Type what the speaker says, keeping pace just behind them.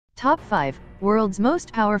Top 5 World's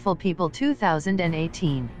Most Powerful People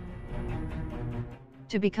 2018.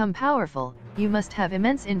 To become powerful, you must have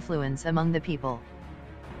immense influence among the people.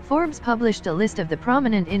 Forbes published a list of the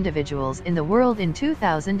prominent individuals in the world in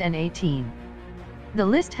 2018. The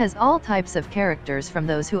list has all types of characters, from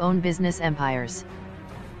those who own business empires.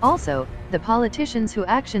 Also, the politicians whose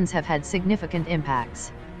actions have had significant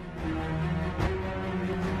impacts.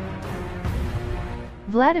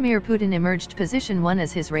 Vladimir Putin emerged position 1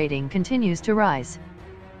 as his rating continues to rise.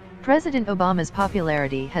 President Obama's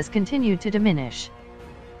popularity has continued to diminish.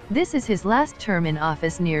 This is his last term in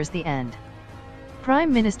office nears the end.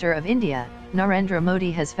 Prime Minister of India, Narendra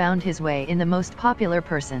Modi, has found his way in the most popular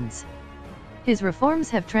persons. His reforms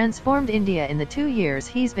have transformed India in the 2 years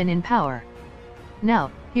he's been in power.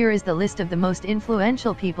 Now, here is the list of the most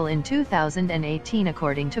influential people in 2018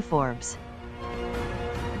 according to Forbes.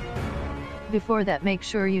 Before that, make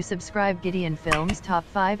sure you subscribe Gideon Films Top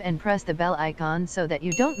 5 and press the bell icon so that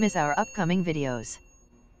you don't miss our upcoming videos.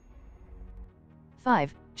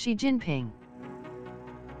 5. Xi Jinping.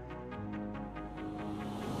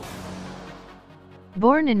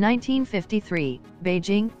 Born in 1953,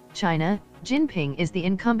 Beijing, China, Jinping is the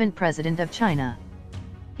incumbent president of China.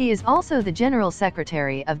 He is also the General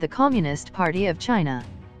Secretary of the Communist Party of China.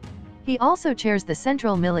 He also chairs the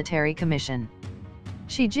Central Military Commission.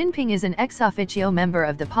 Xi Jinping is an ex-officio member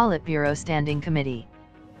of the Politburo Standing Committee.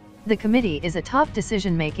 The committee is a top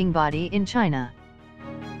decision-making body in China.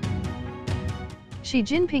 Xi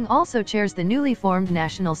Jinping also chairs the newly formed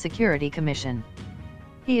National Security Commission.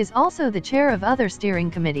 He is also the chair of other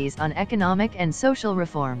steering committees on economic and social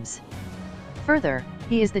reforms. Further,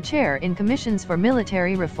 he is the chair in commissions for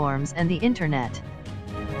military reforms and the Internet.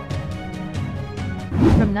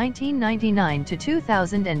 From 1999 to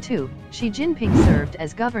 2002, Xi Jinping served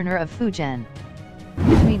as governor of Fujian.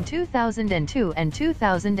 Between 2002 and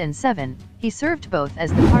 2007, he served both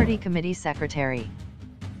as the party committee secretary.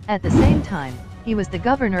 At the same time, he was the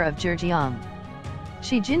governor of Zhejiang.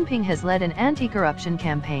 Xi Jinping has led an anti-corruption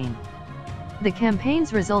campaign. The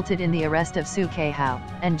campaigns resulted in the arrest of Su Keihao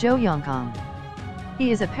and Zhou Yongkang.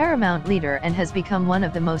 He is a paramount leader and has become one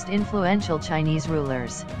of the most influential Chinese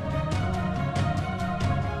rulers.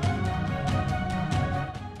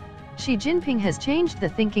 Xi Jinping has changed the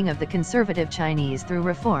thinking of the conservative Chinese through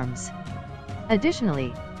reforms.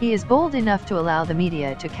 Additionally, he is bold enough to allow the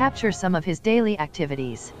media to capture some of his daily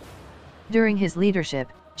activities. During his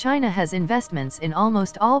leadership, China has investments in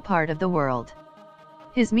almost all parts of the world.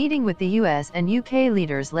 His meeting with the US and UK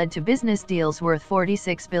leaders led to business deals worth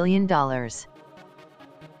 $46 billion.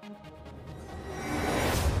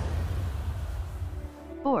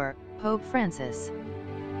 4. Pope Francis.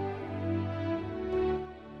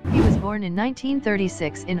 He was born in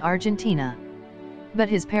 1936 in Argentina. But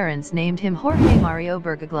his parents named him Jorge Mario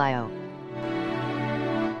Bergoglio.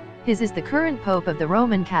 His is the current Pope of the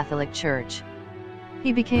Roman Catholic Church.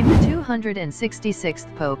 He became the 266th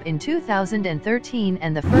Pope in 2013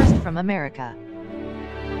 and the first from America.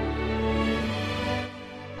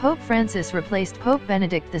 Pope Francis replaced Pope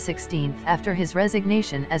Benedict XVI after his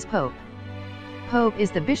resignation as Pope. Pope is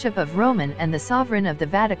the Bishop of Rome and the Sovereign of the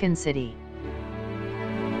Vatican City.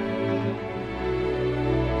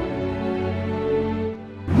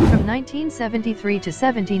 From 1973 to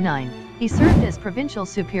 79, he served as Provincial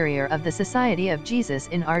Superior of the Society of Jesus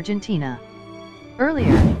in Argentina.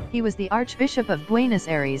 Earlier, he was the Archbishop of Buenos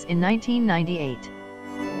Aires in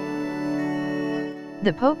 1998.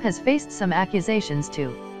 The Pope has faced some accusations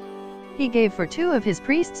too. He gave for 2 of his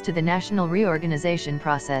priests to the national reorganization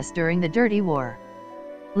process during the Dirty War.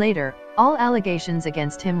 Later, all allegations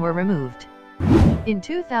against him were removed. In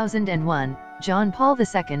 2001, John Paul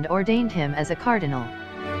II ordained him as a cardinal.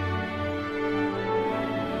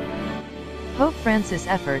 Pope Francis'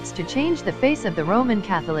 efforts to change the face of the Roman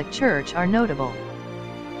Catholic Church are notable.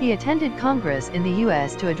 He attended Congress in the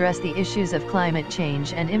US to address the issues of climate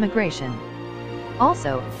change and immigration.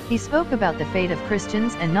 Also, he spoke about the fate of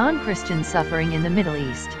Christians and non-Christians suffering in the Middle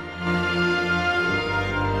East.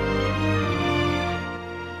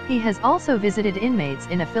 He has also visited inmates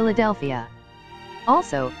in Philadelphia.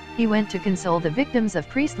 Also, he went to console the victims of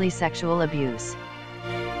priestly sexual abuse.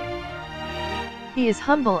 He is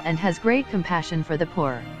humble and has great compassion for the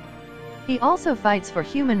poor. He also fights for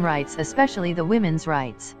human rights, especially the women's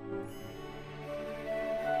rights.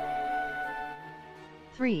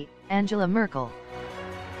 3. Angela Merkel.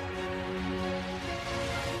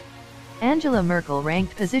 Angela Merkel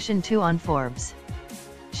ranked position 2 on Forbes.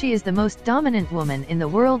 She is the most dominant woman in the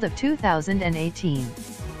world of 2018.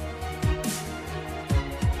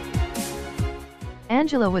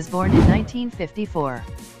 Angela was born in 1954.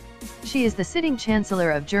 She is the sitting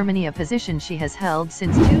Chancellor of Germany, a position she has held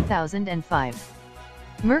since 2005.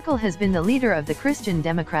 Merkel has been the leader of the Christian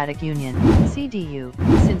Democratic Union, CDU,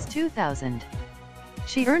 since 2000.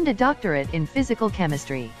 She earned a doctorate in physical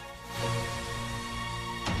chemistry.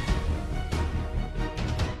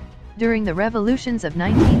 During the revolutions of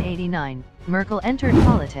 1989, Merkel entered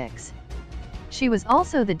politics. She was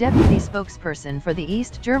also the deputy spokesperson for the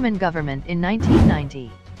East German government in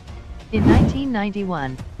 1990. In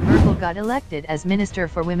 1991, Merkel got elected as Minister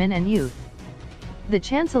for Women and Youth. The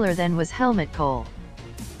Chancellor then was Helmut Kohl.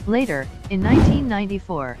 Later, in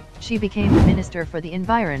 1994, she became the Minister for the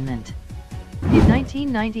Environment. In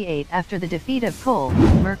 1998, after the defeat of Kohl,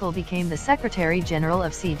 Merkel became the Secretary General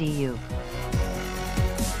of CDU.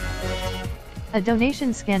 A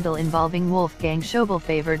donation scandal involving Wolfgang Schäuble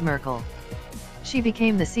favored Merkel. She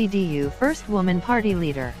became the CDU first woman party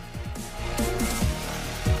leader.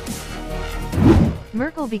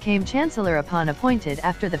 Merkel became Chancellor upon appointed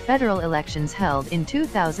after the federal elections held in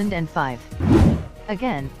 2005.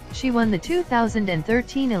 Again, she won the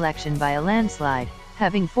 2013 election by a landslide,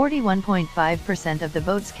 having 41.5% of the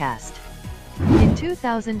votes cast. In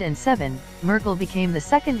 2007, Merkel became the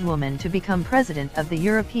second woman to become President of the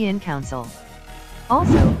European Council.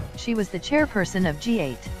 Also, she was the chairperson of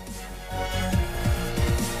G8.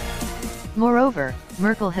 Moreover,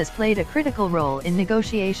 Merkel has played a critical role in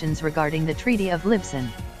negotiations regarding the Treaty of Lisbon.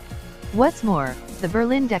 What's more, the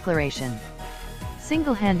Berlin Declaration.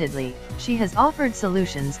 Single-handedly, she has offered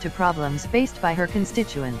solutions to problems faced by her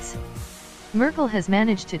constituents. Merkel has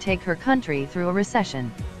managed to take her country through a recession.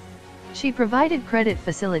 She provided credit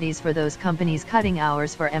facilities for those companies cutting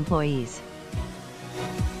hours for employees.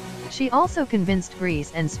 She also convinced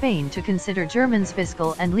Greece and Spain to consider Germany's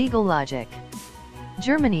fiscal and legal logic.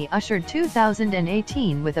 Germany ushered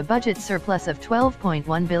 2018 with a budget surplus of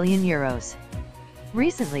 12.1 billion euros.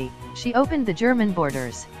 Recently, she opened the German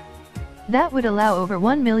borders. That would allow over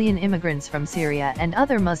 1 million immigrants from Syria and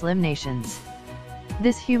other Muslim nations.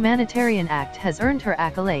 This humanitarian act has earned her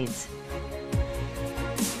accolades.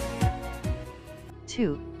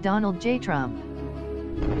 2. Donald J. Trump.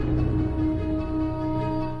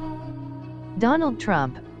 Donald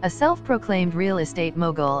Trump, a self-proclaimed real estate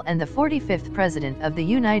mogul and the 45th President of the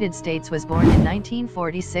United States, was born in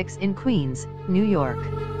 1946 in Queens, New York.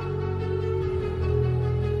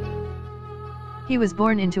 He was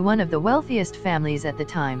born into one of the wealthiest families at the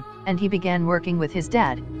time, and he began working with his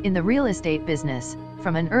dad, in the real estate business,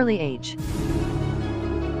 from an early age.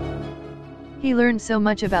 He learned so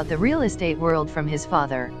much about the real estate world from his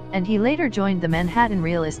father, and he later joined the Manhattan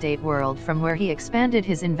real estate world, from where he expanded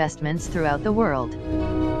his investments throughout the world.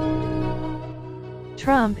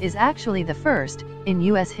 Trump is actually the first, in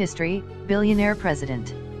U.S. history, billionaire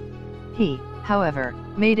president. He, however,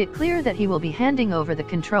 made it clear that he will be handing over the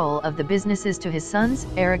control of the businesses to his sons,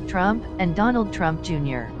 Eric Trump and Donald Trump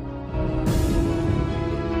Jr.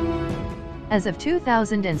 As of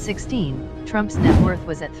 2016, Trump's net worth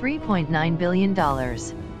was at $3.9 billion.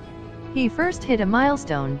 He first hit a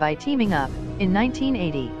milestone by teaming up, in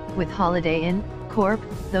 1980, with Holiday Inn Corp.,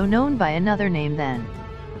 though known by another name then.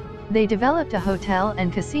 They developed a hotel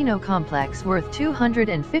and casino complex worth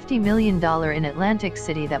 $250 million in Atlantic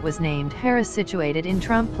City that was named Harrah's, situated in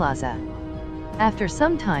Trump Plaza. After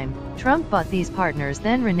some time, Trump bought these partners,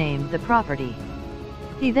 then renamed the property.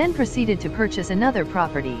 He then proceeded to purchase another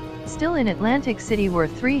property, still in Atlantic City,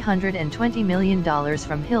 worth $320 million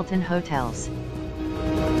from Hilton Hotels.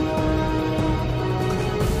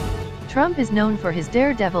 Trump is known for his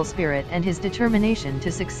daredevil spirit and his determination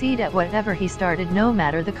to succeed at whatever he started, no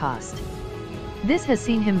matter the cost. This has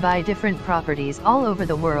seen him buy different properties all over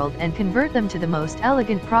the world and convert them to the most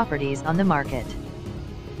elegant properties on the market.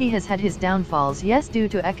 He has had his downfalls, yes, due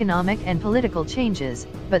to economic and political changes,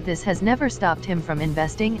 but this has never stopped him from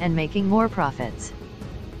investing and making more profits.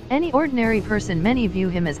 Any ordinary person, many view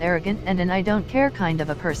him as arrogant and an I don't care kind of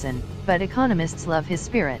a person, but economists love his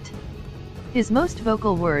spirit. His most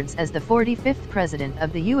vocal words as the 45th President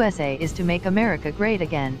of the USA is to make America great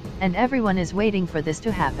again, and everyone is waiting for this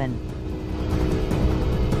to happen.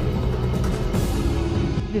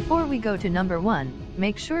 Before we go to number 1,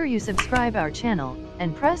 make sure you subscribe our channel,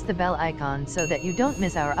 and press the bell icon so that you don't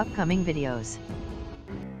miss our upcoming videos.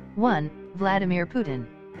 1. Vladimir Putin.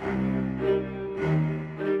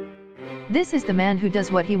 This is the man who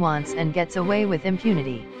does what he wants and gets away with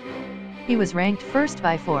impunity. He was ranked first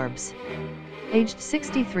by Forbes. Aged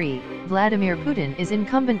 63, Vladimir Putin is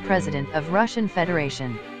incumbent president of Russian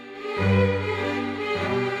Federation.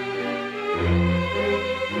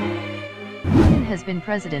 Putin has been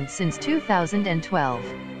president since 2012.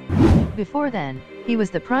 Before then, he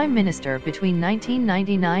was the prime minister between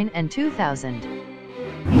 1999 and 2000.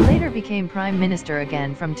 He later became prime minister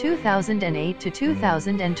again from 2008 to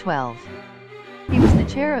 2012. He was the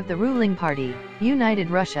chair of the ruling party, United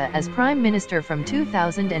Russia, as prime minister from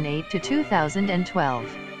 2008 to 2012.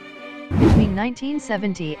 Between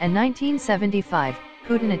 1970 and 1975,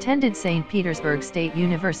 Putin attended St. Petersburg State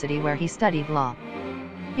University where he studied law.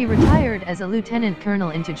 He retired as a lieutenant colonel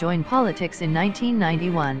and to join politics in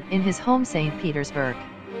 1991 in his home St. Petersburg.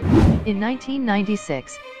 In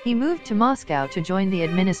 1996, he moved to Moscow to join the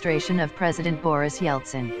administration of President Boris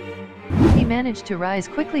Yeltsin. He managed to rise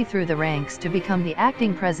quickly through the ranks to become the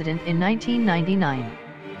acting president in 1999.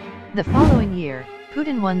 The following year,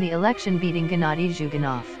 Putin won the election beating Gennady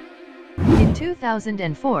Zhuganov. In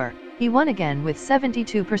 2004, he won again with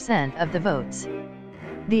 72% of the votes.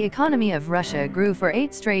 The economy of Russia grew for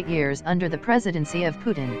 8 straight years under the presidency of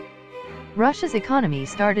Putin. Russia's economy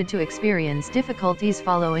started to experience difficulties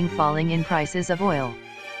following falling in prices of oil,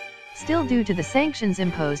 still due to the sanctions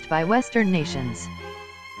imposed by Western nations.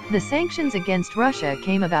 The sanctions against Russia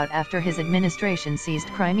came about after his administration seized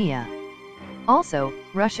Crimea. Also,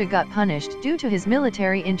 Russia got punished due to his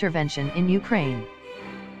military intervention in Ukraine.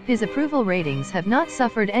 His approval ratings have not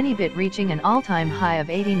suffered any bit, reaching an all-time high of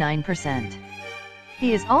 89%.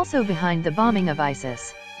 He is also behind the bombing of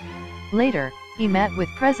ISIS. Later, he met with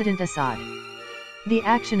President Assad. The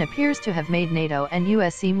action appears to have made NATO and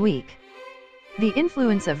US seem weak. The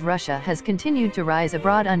influence of Russia has continued to rise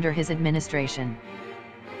abroad under his administration.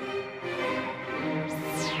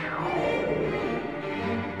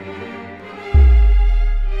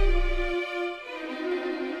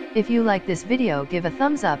 If you like this video, give a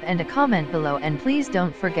thumbs up and a comment below, and please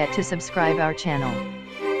don't forget to subscribe our channel.